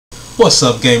What's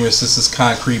up, gamers? This is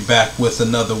Concrete back with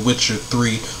another Witcher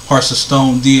 3 Hearts of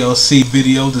Stone DLC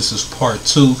video. This is part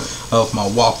 2 of my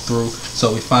walkthrough.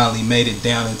 So we finally made it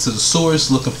down into the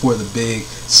sewers looking for the big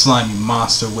slimy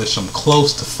monster, which I'm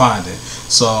close to finding.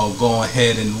 So I'll go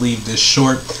ahead and leave this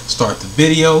short, start the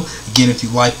video. Again, if you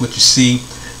like what you see,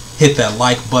 hit that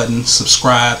like button,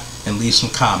 subscribe, and leave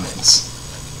some comments.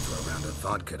 Throw a round of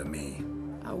vodka to me.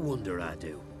 I wonder I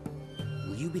do.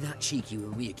 Will you be that cheeky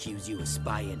when we accuse you of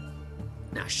spying?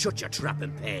 Now shut your trap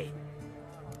and pay.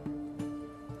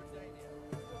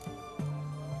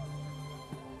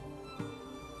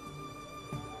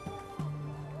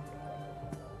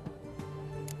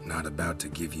 Not about to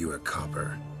give you a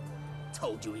copper.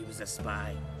 Told you he was a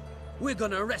spy. We're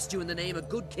gonna arrest you in the name of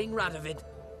good King Radovid.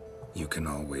 You can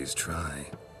always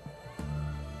try.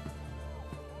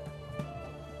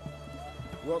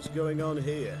 What's going on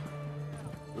here?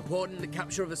 Reporting the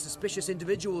capture of a suspicious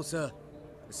individual, sir.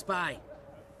 A spy.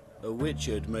 A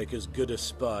witcher'd make as good a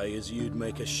spy as you'd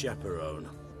make a chaperone.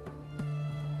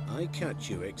 I catch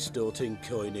you extorting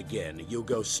coin again, you'll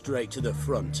go straight to the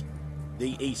front.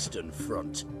 The Eastern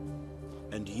Front.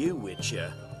 And you,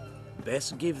 Witcher,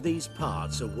 best give these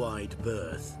parts a wide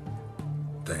berth.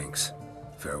 Thanks.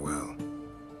 Farewell.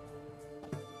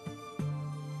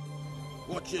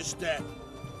 Watch your step.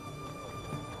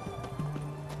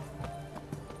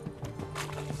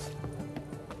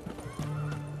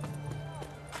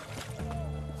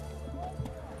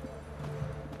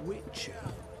 Witcher?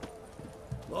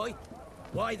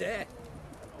 Why there?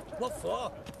 What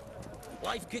for?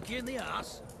 Life kick you in the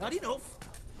ass? Had enough?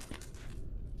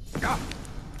 Ah!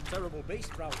 Terrible beast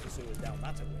prowls the sewers down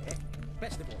that way.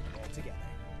 Best avoid them altogether.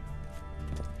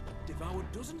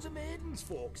 Devoured dozens of maidens,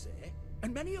 folks say,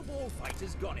 and many a war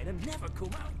fighter's gone in and never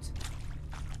come out.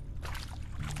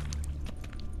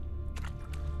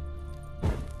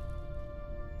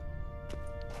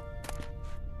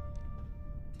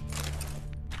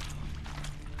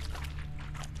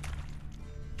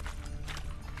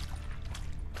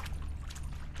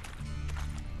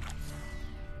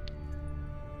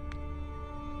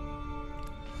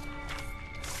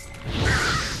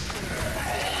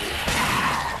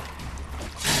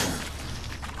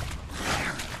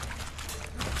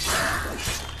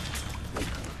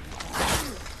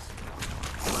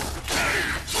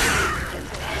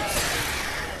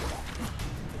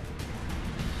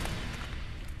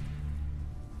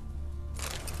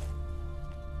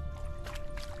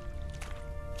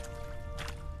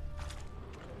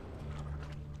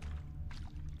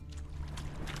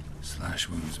 Slash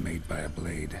wounds made by a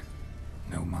blade.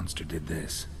 No monster did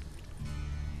this.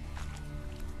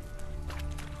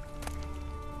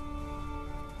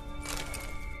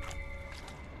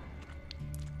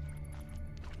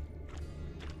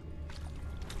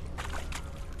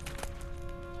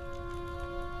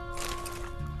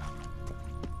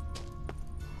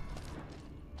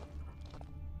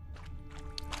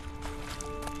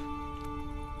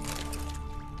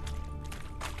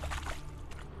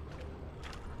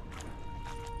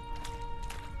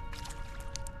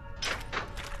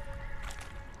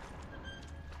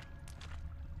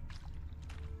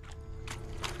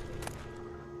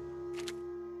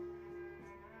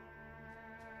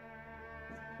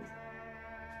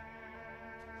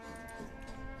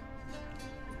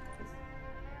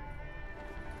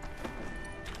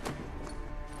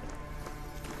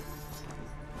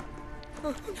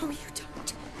 Oh, no, you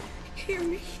don't. Hear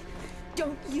me.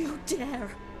 Don't you dare.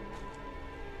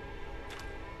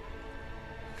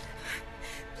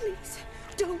 Please,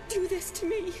 don't do this to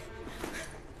me.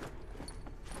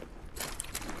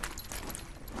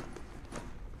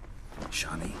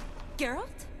 Shani? Gerault?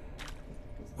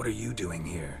 What are you doing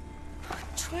here? I'm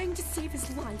trying to save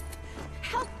his life.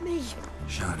 Help me.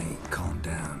 Shani, calm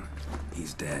down.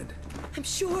 He's dead. I'm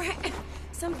sure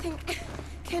something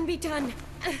can be done.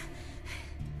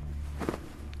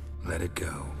 Let it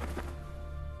go.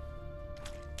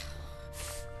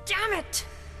 Damn it!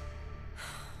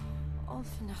 All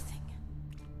for nothing.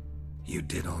 You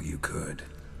did all you could.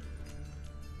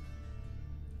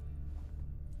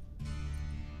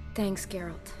 Thanks,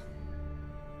 Gerault.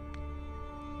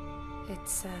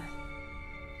 It's,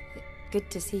 good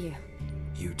to see you.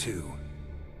 You too.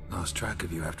 Lost track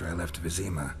of you after I left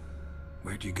Vizima.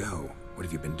 Where'd you go? What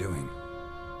have you been doing?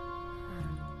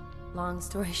 Long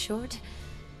story short,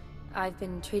 I've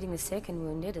been treating the sick and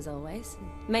wounded, as always.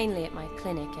 Mainly at my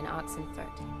clinic in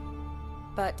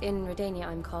Oxenfurt. But in Redania,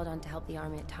 I'm called on to help the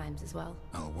army at times as well.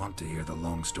 I'll want to hear the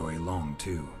long story long,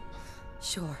 too.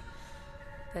 Sure.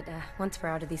 But, once we're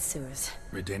out of these sewers...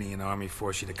 Redanian army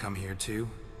force you to come here, too?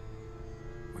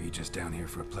 Were you just down here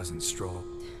for a pleasant stroll?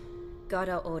 got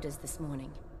our orders this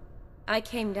morning. I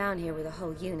came down here with a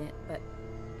whole unit, but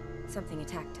something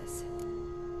attacked us.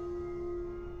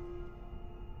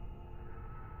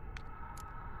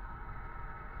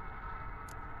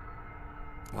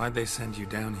 Why'd they send you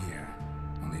down here?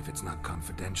 Only if it's not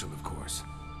confidential, of course.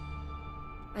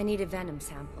 I need a venom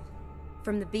sample.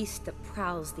 From the beast that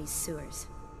prowls these sewers.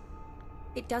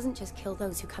 It doesn't just kill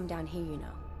those who come down here, you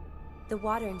know. The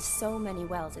water in so many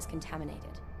wells is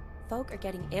contaminated. Folk are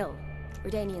getting ill.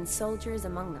 Redanian soldiers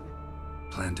among them.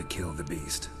 Plan to kill the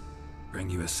beast. Bring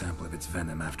you a sample of its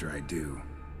venom after I do.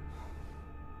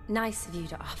 Nice of you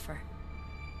to offer.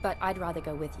 But I'd rather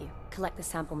go with you. Collect the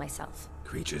sample myself.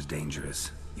 Creature's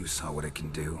dangerous. You saw what it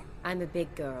can do. I'm a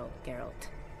big girl, Gerault.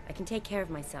 I can take care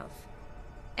of myself.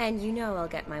 And you know I'll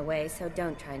get my way, so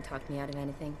don't try and talk me out of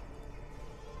anything.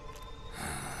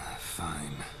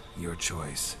 Fine. Your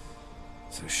choice.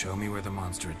 So show me where the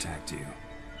monster attacked you.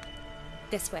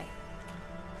 This way.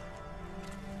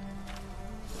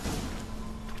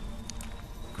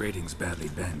 Grating's badly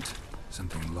bent.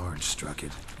 Something large struck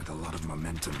it, with a lot of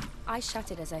momentum. I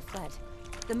shut it as I fled.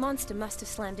 The monster must have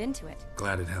slammed into it.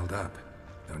 Glad it held up.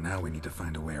 Though now we need to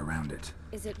find a way around it.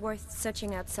 Is it worth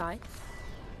searching outside?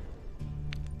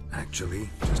 Actually,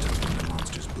 just hoping the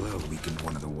monster's blow weakened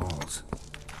one of the walls.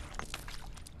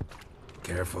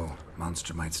 Careful,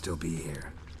 monster might still be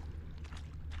here.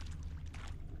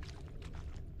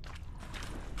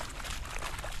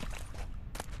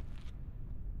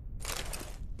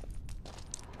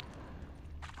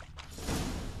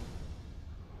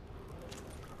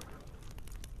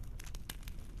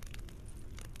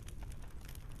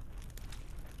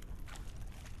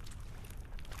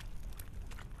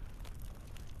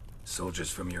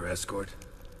 Soldiers from your escort?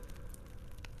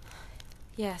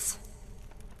 Yes.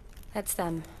 That's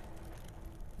them.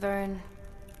 Vern,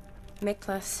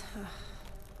 Miklas.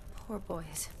 Poor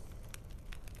boys.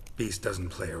 Beast doesn't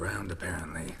play around,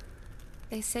 apparently.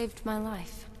 They saved my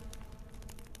life.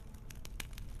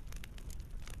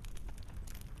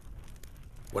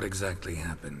 What exactly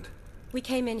happened? We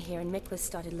came in here and Miklas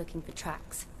started looking for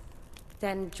tracks.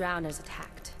 Then drowners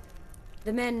attacked.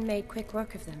 The men made quick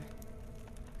work of them.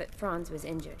 But Franz was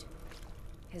injured.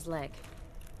 His leg.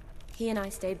 He and I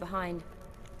stayed behind.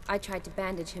 I tried to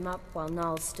bandage him up while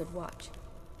Nals stood watch.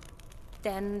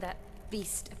 Then that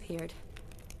beast appeared.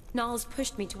 Nals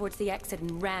pushed me towards the exit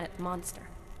and ran at the monster.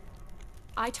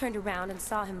 I turned around and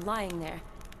saw him lying there,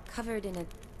 covered in a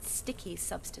sticky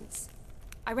substance.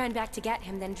 I ran back to get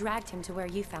him, then dragged him to where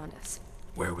you found us.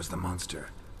 Where was the monster?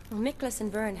 Well, Miklas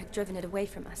and Vern had driven it away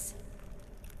from us.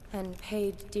 And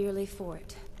paid dearly for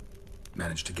it.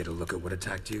 Managed to get a look at what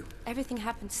attacked you? Everything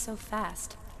happened so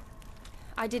fast.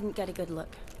 I didn't get a good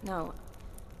look, no.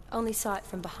 Only saw it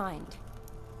from behind.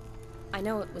 I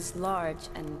know it was large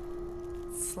and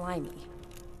slimy.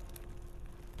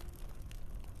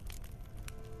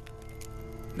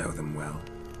 Know them well?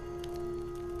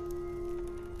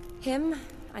 Him,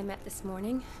 I met this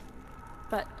morning.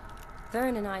 But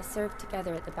Vern and I served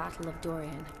together at the Battle of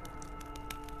Dorian.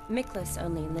 Miklas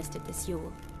only enlisted this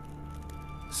Yule.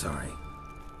 Sorry.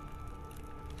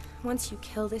 Once you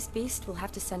kill this beast, we'll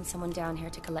have to send someone down here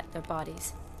to collect their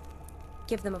bodies.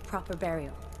 Give them a proper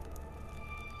burial.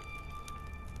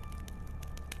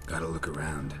 Gotta look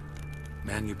around.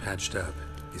 Man you patched up,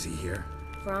 is he here?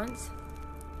 Franz?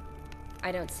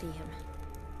 I don't see him.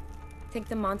 Think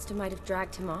the monster might have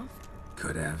dragged him off?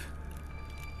 Could have.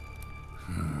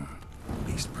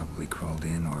 Beast probably crawled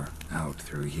in or out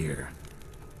through here.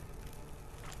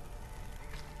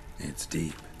 It's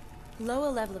deep.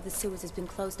 Lower level of the sewers has been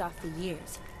closed off for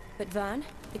years. But Vern,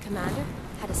 the commander,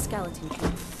 had a skeleton key.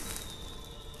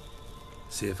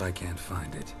 See if I can't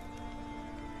find it.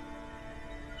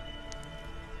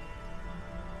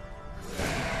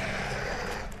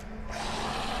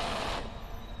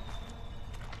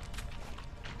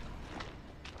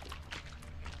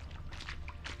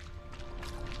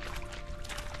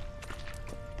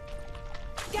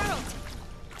 Gerault!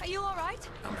 Are you alright?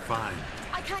 I'm fine.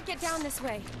 I can't get down this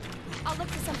way. I'll look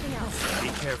for something else. Be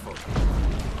careful.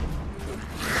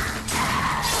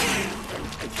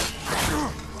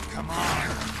 Come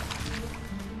on.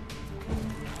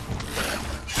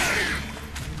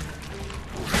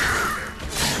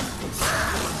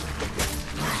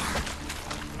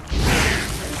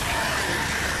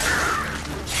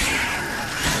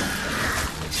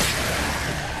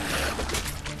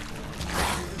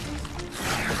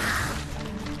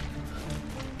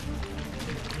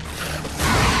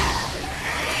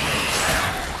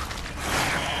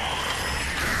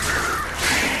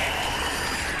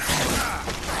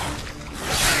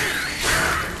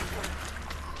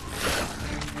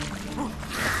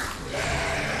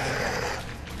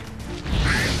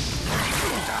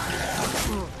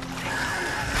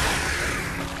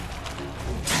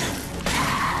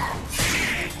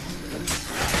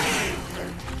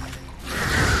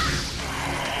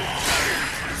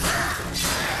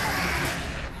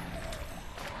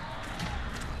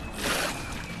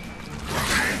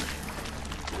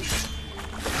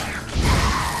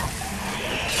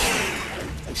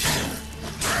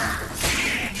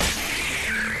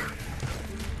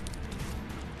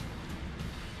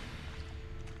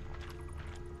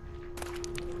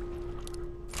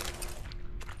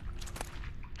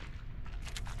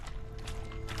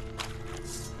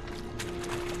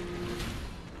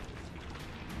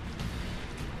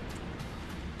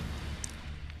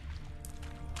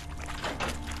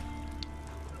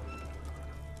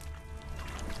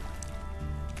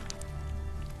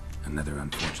 Another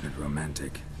unfortunate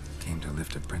romantic. Came to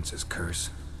lift a prince's curse,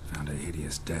 found a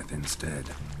hideous death instead.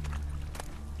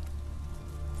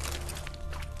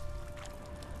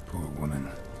 Poor woman.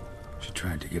 She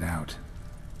tried to get out.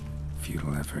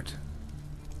 Futile effort.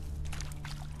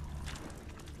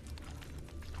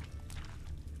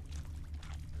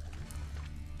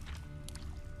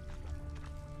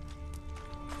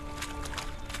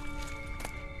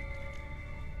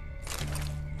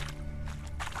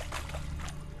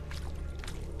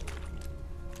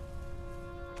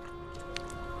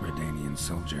 Redanian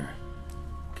soldier.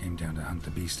 Came down to hunt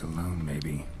the beast alone,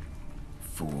 maybe.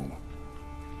 Fool.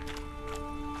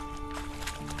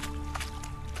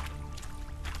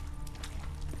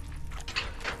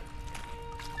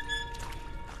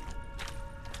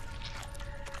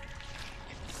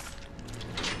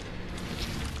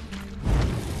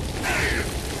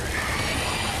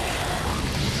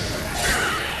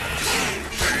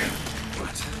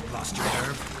 What? Lost your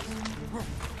nerve?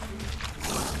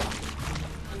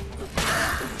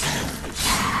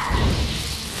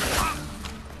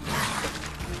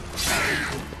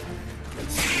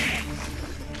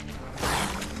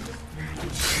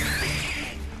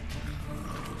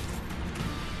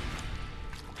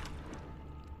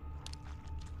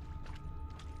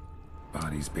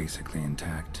 Body's basically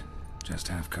intact, just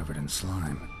half covered in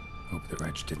slime. Hope the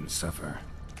wretch didn't suffer.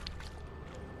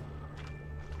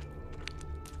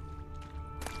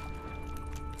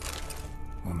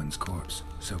 Woman's corpse,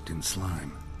 soaked in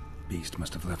slime. Beast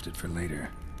must have left it for later.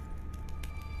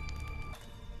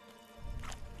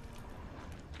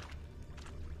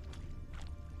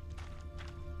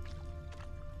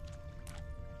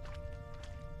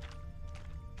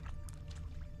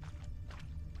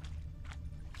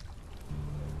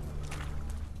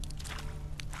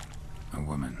 A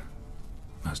woman.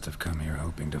 Must have come here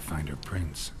hoping to find her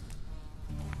prince.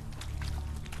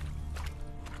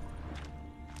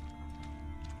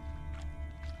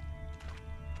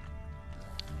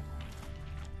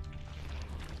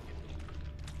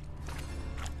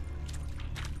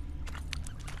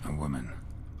 A woman.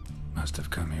 Must have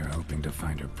come here hoping to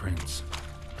find her prince.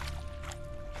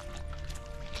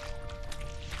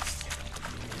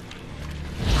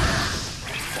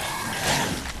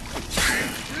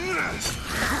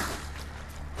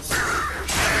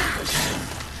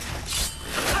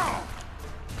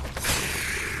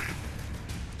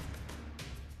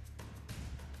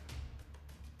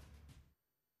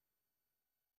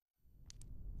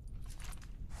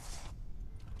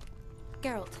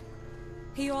 Gerault,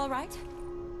 are you all right?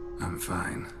 I'm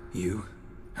fine. You?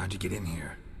 How'd you get in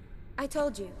here? I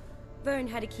told you. Vern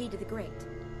had a key to the grate.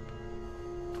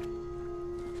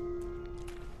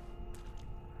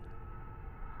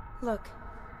 Look,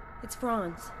 it's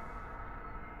Franz.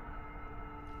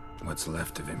 What's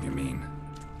left of him, you mean?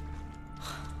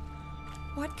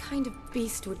 What kind of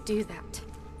beast would do that?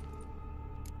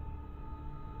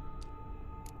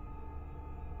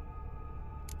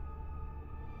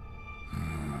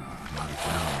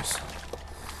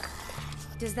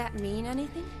 Does that mean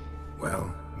anything?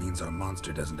 Well, means our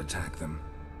monster doesn't attack them.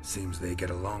 Seems they get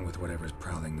along with whatever's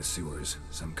prowling the sewers.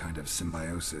 Some kind of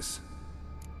symbiosis.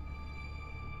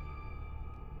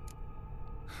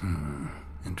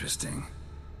 Interesting.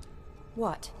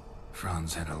 What?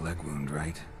 Franz had a leg wound,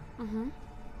 right? Mm-hmm.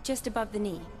 Just above the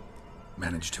knee.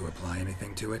 Managed to apply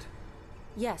anything to it?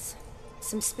 Yes.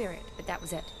 Some spirit, but that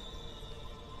was it.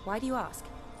 Why do you ask?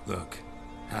 Look,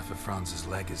 half of Franz's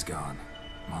leg is gone.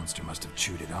 Monster must have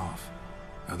chewed it off.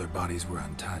 Other bodies were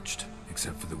untouched,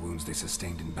 except for the wounds they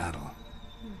sustained in battle.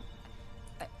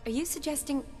 Are you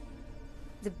suggesting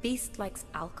the beast likes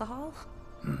alcohol?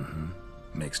 Mm-hmm.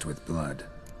 Mixed with blood.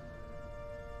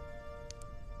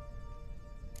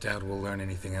 Doubt we'll learn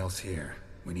anything else here.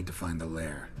 We need to find the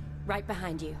lair. Right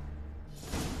behind you.